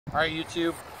Alright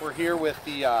YouTube, we're here with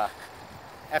the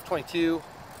F-22.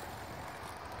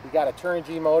 We got a turn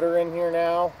G motor in here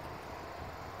now.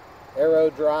 Aero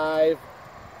drive,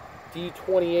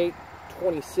 D28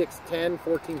 2610,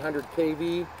 1400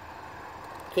 kV.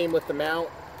 Came with the mount,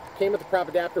 came with the prop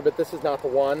adapter, but this is not the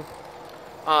one.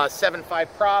 7.5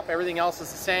 prop, everything else is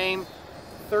the same.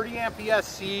 30 amp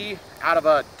ESC out of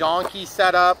a donkey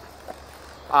setup.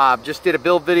 Just did a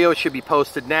build video, it should be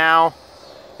posted now,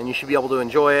 and you should be able to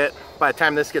enjoy it. By the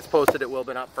time this gets posted, it will have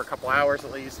been up for a couple hours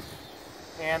at least.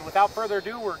 And without further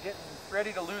ado, we're getting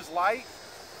ready to lose light.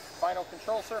 Final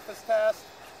control surface test.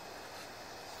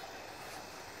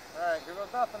 Alright, here goes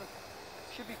nothing.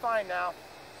 Should be fine now.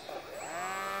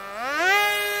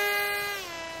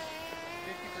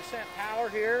 50% power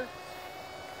here.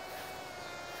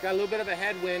 Got a little bit of a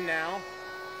headwind now.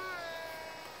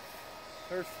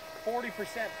 There's 40%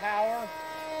 power.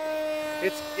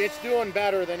 It's doing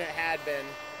better than it had been.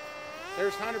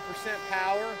 There's 100%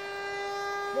 power.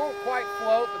 Won't quite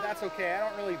float, but that's okay. I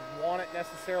don't really want it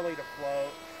necessarily to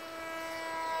float.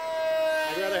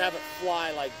 I'd rather have it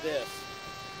fly like this.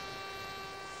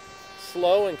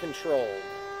 Slow and controlled.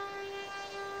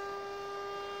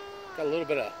 Got a little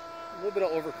bit of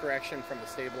overcorrection from the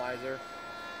stabilizer.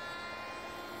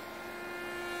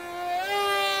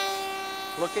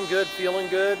 Looking good, feeling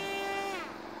good.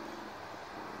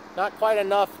 Not quite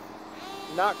enough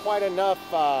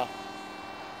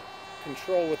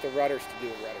control with the rudders to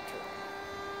do a rudder turn.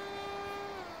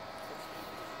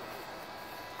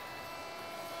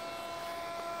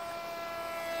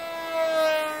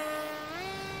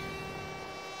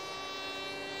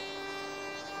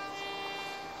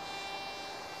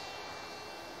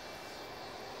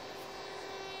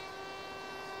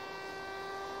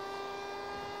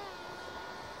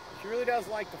 She really does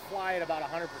like to fly at about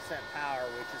 100% power,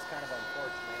 which is kind of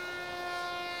unfortunate.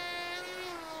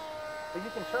 But you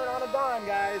can turn on a dime,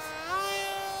 guys.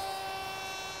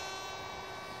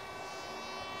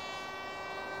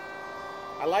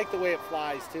 I like the way it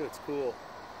flies too, it's cool.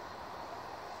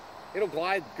 It'll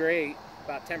glide great,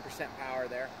 about 10% power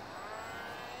there.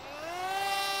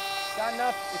 It's got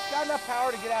enough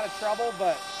power to get out of trouble,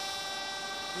 but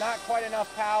not quite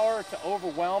enough power to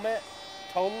overwhelm it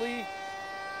totally.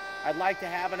 I'd like to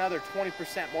have another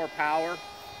 20% more power.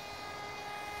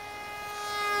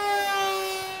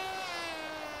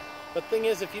 The thing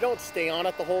is, if you don't stay on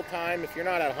it the whole time, if you're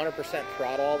not at 100%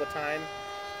 throttle all the time,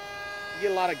 you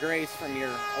get a lot of grace from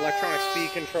your electronic speed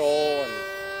control. And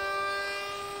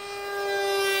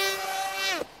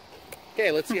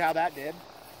okay, let's see how that did.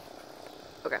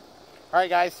 Okay. All right,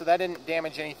 guys, so that didn't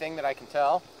damage anything that I can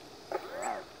tell.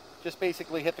 Just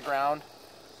basically hit the ground.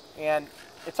 And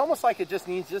it's almost like it just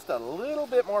needs just a little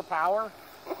bit more power.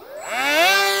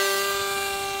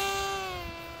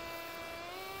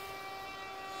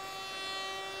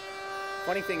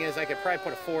 Funny thing is, I could probably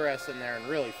put a 4S in there and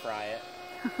really fry it.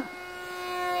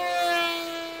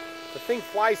 The thing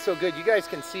flies so good, you guys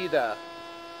can see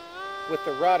with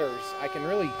the rudders, I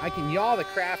can yaw the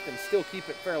craft and still keep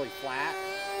it fairly flat.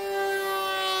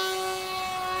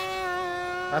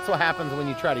 That's what happens when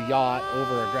you try to yaw it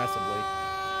over aggressively.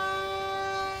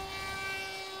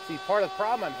 See, part of the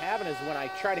problem I'm having is when I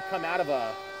try to come out of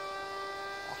a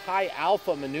high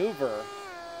alpha maneuver,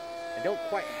 I don't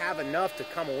quite have enough to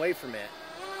come away from it.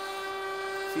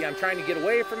 See, I'm trying to get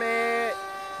away from it,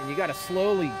 and you got to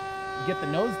slowly get the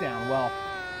nose down. Well,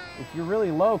 if you're really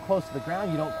low, close to the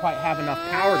ground, you don't quite have enough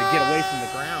power to get away from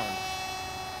the ground.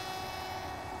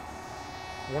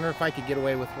 I wonder if I could get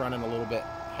away with running a little bit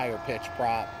higher pitch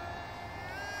prop.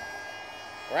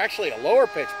 Or actually a lower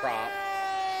pitch prop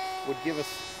would give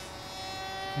us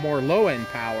more low end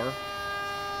power.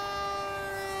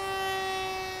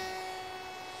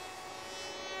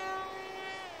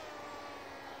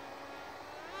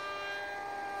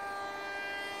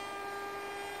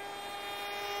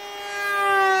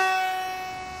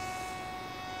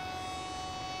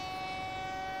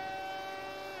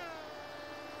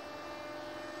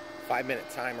 Five-minute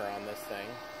timer on this thing.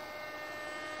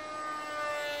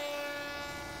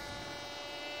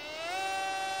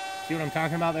 See what I'm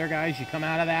talking about there, guys? You come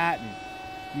out of that and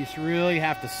you just really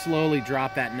have to slowly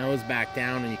drop that nose back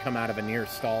down when you come out of a near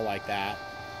stall like that.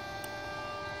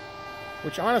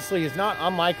 Which honestly is not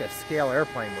unlike a scale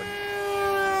airplane would.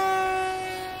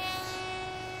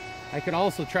 I could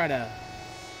also try to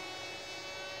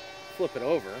flip it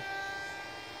over.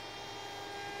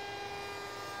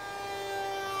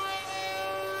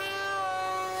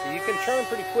 So you can turn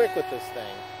pretty quick with this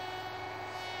thing.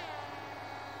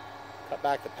 Cut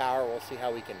back the power, we'll see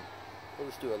how we can, we'll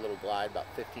just do a little glide, about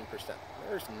 15%.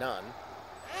 There's none.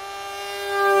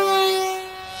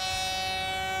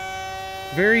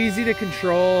 Very easy to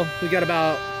control. We got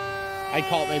about, I'd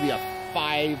call it maybe a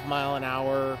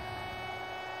 5-mile-an-hour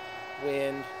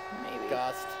wind, Maybe.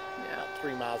 gust, Yeah. about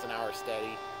 3 miles an hour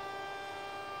steady.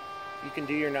 You can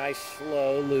do your nice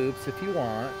slow loops if you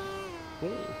want.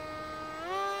 Whoa.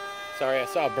 Sorry, I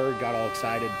saw a bird, got all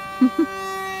excited.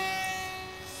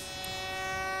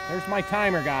 There's my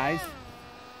timer, guys.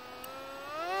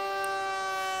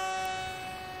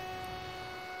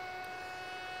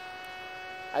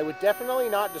 I would definitely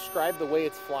not describe the way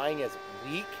it's flying as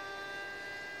weak.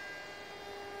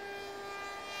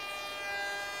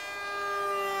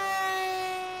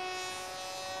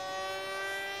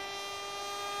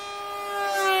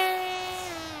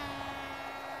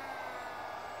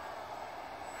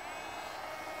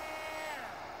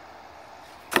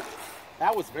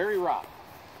 That was very rough.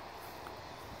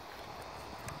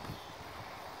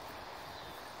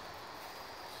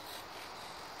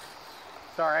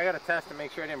 Sorry, I gotta test to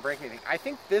make sure I didn't break anything. I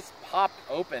think this popped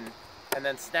open and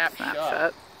then snapped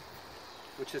shut,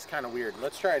 which is kind of weird.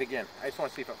 Let's try it again. I just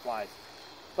want to see if it flies.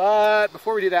 But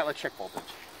before we do that, let's check voltage.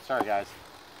 Sorry, guys.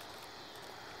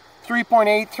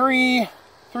 3.83,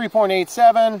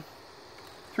 3.87,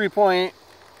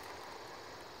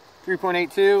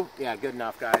 3.82. Yeah, good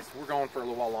enough, guys. We're going for a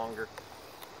little while longer.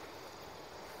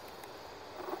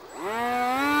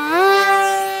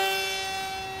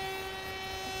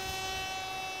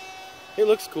 It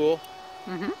looks cool.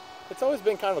 It's always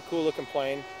been kind of a cool looking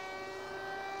plane.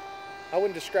 I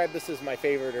wouldn't describe this as my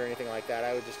favorite or anything like that.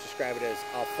 I would just describe it as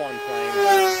a fun plane.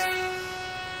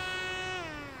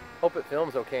 Hope it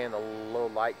films okay in the low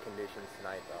light conditions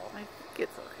tonight, though. I think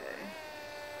it's okay.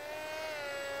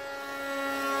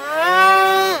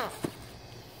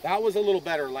 That was a little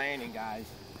better landing, guys.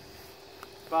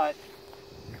 But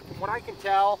from what I can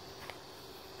tell,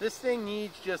 this thing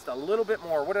needs just a little bit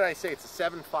more. What did I say? It's a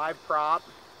 7.5 prop.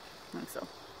 I think so.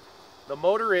 The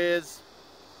motor is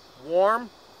warm.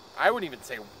 I wouldn't even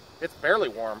say it's barely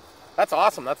warm. That's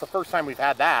awesome. That's the first time we've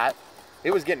had that.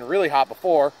 It was getting really hot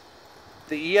before.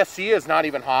 The ESC is not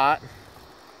even hot.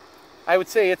 I would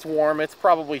say it's warm. It's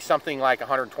probably something like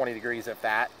 120 degrees if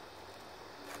that.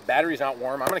 Battery's not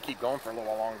warm. I'm going to keep going for a little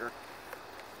while longer.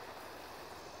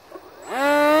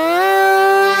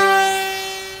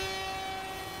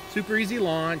 Super easy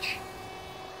launch.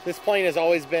 This plane has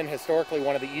always been historically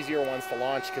one of the easier ones to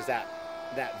launch because that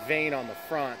vane on the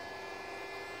front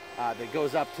that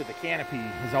goes up to the canopy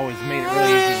has always made it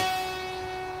really easy.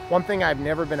 One thing I've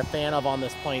never been a fan of on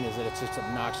this plane is that it's just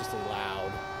obnoxiously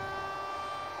loud.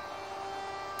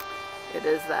 It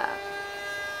is that.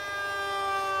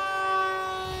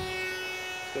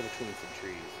 Let's go between some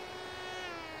trees.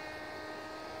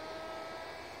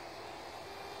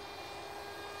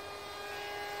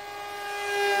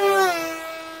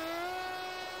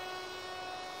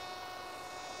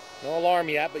 No alarm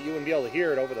yet, but you wouldn't be able to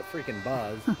hear it over the freaking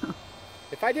buzz.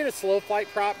 If I did a slow flight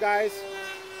prop, guys,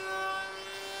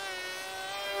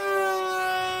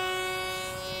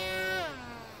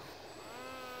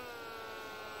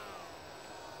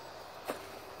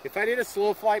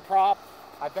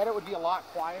 I bet it would be a lot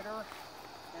quieter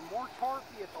and more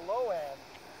torquey at the low end.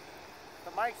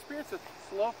 But my experience with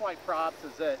slow flight props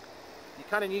is that you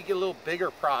kind of need to get a little bigger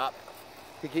prop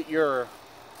to get your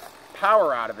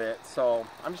power out of it. So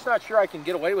I'm just not sure I can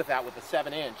get away with that with the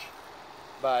 7-inch,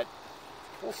 but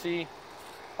we'll see.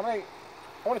 I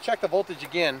want to check the voltage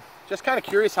again. Just kind of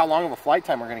curious how long of a flight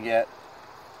time we're going to get.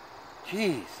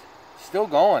 Jeez, still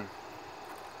going.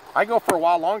 I go for a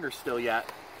while longer still yet.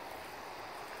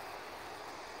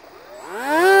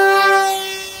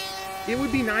 It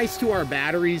would be nice to our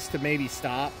batteries to maybe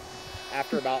stop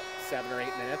after about 7 or 8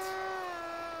 minutes,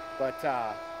 but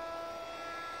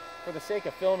for the sake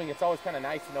of filming, it's always kind of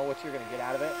nice to know what you're going to get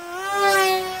out of it.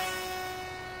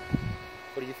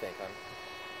 What do you think, hon?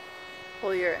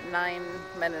 Well, you're at 9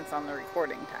 minutes on the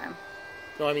recording time.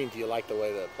 No, I mean, do you like the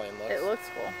way the plane looks? It looks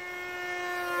cool.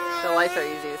 The lights are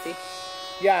easy to see.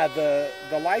 Yeah, the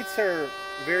lights are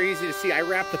very easy to see. I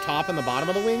wrap the top and the bottom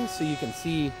of the wings so you can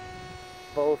see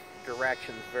both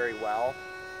directions very well.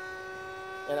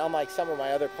 And unlike some of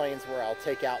my other planes where I'll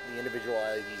take out the individual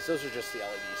LEDs, those are just the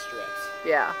LED strips.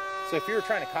 Yeah. So if you were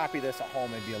trying to copy this at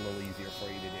home, it'd be a little easier for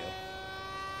you to do.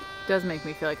 It does make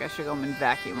me feel like I should go home and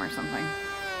vacuum or something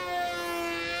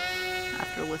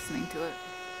after listening to it.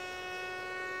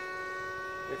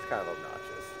 It's kind of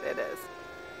obnoxious. It is.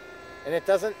 And it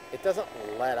doesn't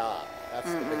let up.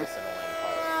 That's the biggest annoying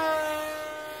part.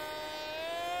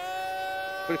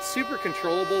 But it's super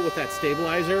controllable with that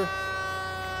stabilizer.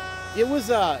 It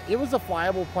was a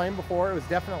flyable plane before. It was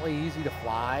definitely easy to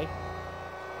fly.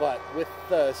 But with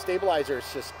the stabilizer,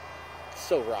 it's just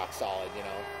so rock solid, you know.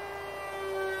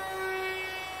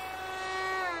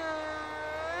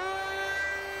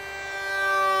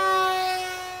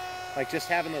 Like just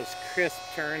having those crisp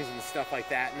turns and stuff like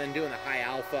that, and then doing the high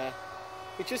alpha,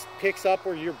 it just picks up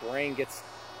where your brain gets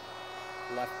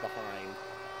left behind.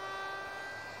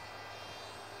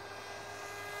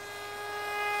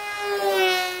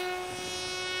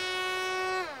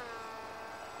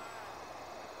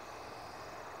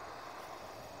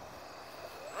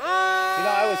 You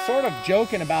know, I was sort of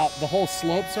joking about the whole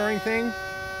slope soaring thing,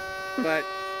 but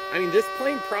I mean, this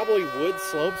plane probably would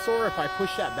slope soar if I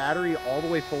push that battery all the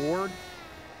way forward.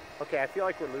 Okay, I feel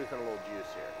like we're losing a little juice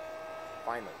here.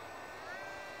 Finally.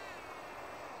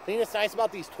 The thing that's nice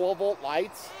about these 12-volt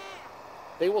lights,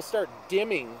 they will start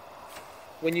dimming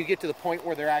when you get to the point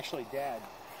where they're actually dead.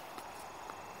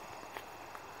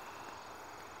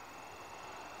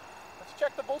 Let's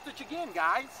check the voltage again,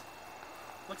 guys.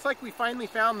 Looks like we finally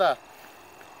found the...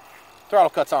 Throttle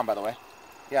cut's on, by the way.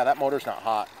 Yeah, that motor's not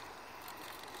hot.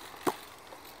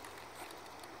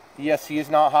 ESC is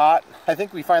not hot. I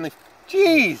think we finally...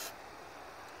 Jeez!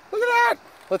 Look at that!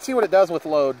 Let's see what it does with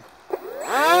load.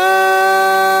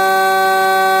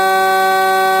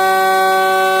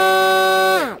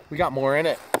 We got more in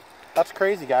it. That's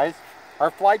crazy, guys. Our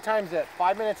flight time's at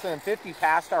 5 minutes and 50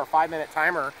 past our 5-minute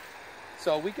timer.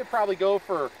 So we could probably go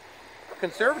for,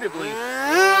 conservatively,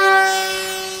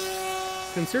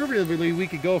 we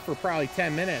could go for probably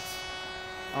 10 minutes.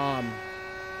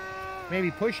 Maybe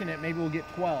pushing it, maybe we'll get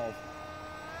 12.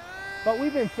 But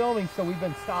we've been filming, so we've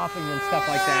been stopping and stuff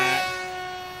like that.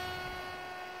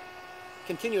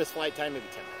 Continuous flight time, maybe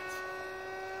 10 minutes.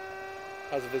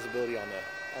 How's the visibility on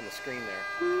the screen there?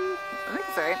 I think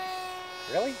it's all right.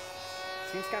 Really?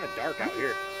 Seems kind of dark out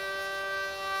here.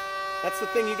 That's the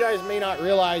thing you guys may not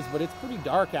realize, but it's pretty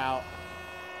dark out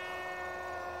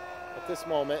at this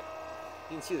moment.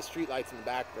 You can see the street lights in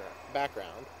the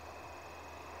background.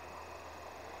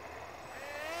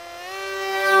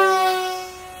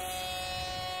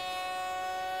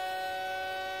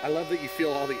 I love that you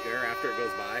feel all the air after it goes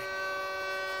by.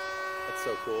 That's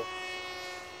so cool.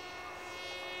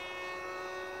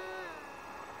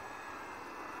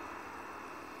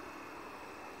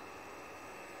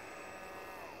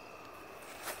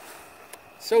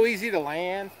 So easy to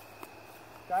land.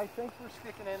 Guys, thanks for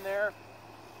sticking in there.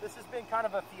 This has been kind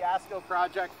of a fiasco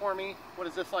project for me. What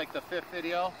is this, like the 5th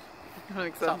video? I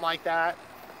think so. Something like that.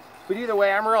 But either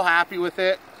way, I'm real happy with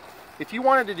it. If you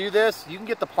wanted to do this, you can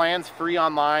get the plans free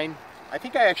online. I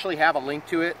think I actually have a link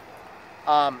to it.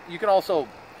 You can also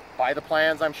buy the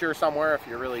plans, I'm sure, somewhere if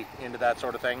you're really into that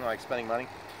sort of thing, like spending money.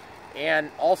 And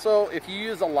also, if you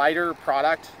use a lighter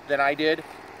product than I did,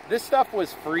 this stuff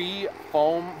was free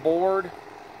foam board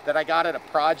that I got at a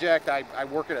project. I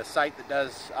work at a site that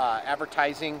does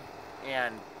advertising,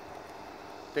 and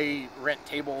they rent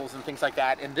tables and things like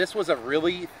that. And this was a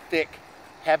really thick,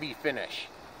 heavy finish.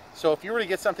 So if you were to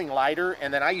get something lighter,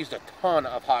 and then I used a ton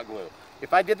of hot glue.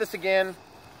 If I did this again,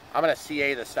 I'm gonna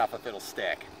CA this stuff if it'll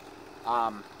stick.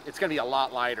 It's gonna be a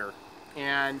lot lighter.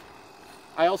 And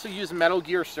I also use Metal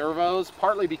Gear servos,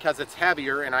 partly because it's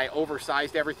heavier and I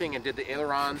oversized everything and did the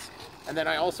ailerons. And then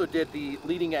I also did the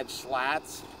leading edge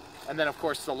slats. And then of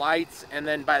course the lights. And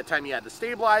then by the time you add the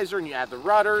stabilizer and you add the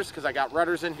rudders, because I got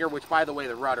rudders in here, which by the way,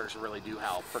 the rudders really do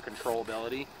help for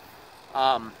controllability.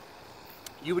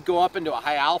 You would go up into a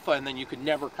high alpha and then you could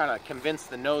never kind of convince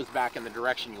the nose back in the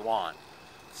direction you want.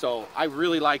 So I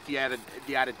really like the added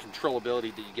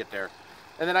controllability that you get there.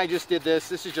 And then I just did this.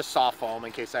 This is just soft foam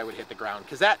in case I would hit the ground.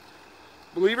 Because that,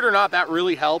 believe it or not, that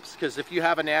really helps. Because if you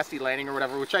have a nasty landing or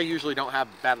whatever, which I usually don't have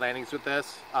bad landings with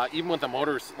this, even when the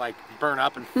motors like burn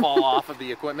up and fall off of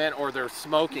the equipment or they're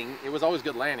smoking, it was always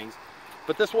good landings.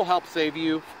 But this will help save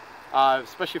you,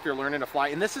 especially if you're learning to fly.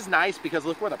 And this is nice because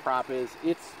look where the prop is.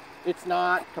 It's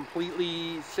not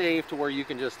completely safe to where you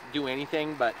can just do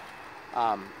anything, but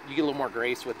you get a little more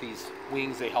grace with these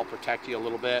wings. They help protect you a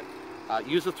little bit.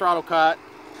 Use the throttle cut.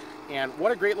 And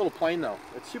what a great little plane though.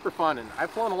 It's super fun, and I've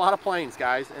flown a lot of planes,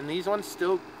 guys, and these ones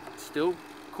still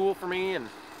cool for me. And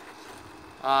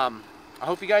I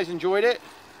hope you guys enjoyed it.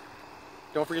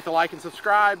 Don't forget to like and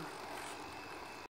subscribe.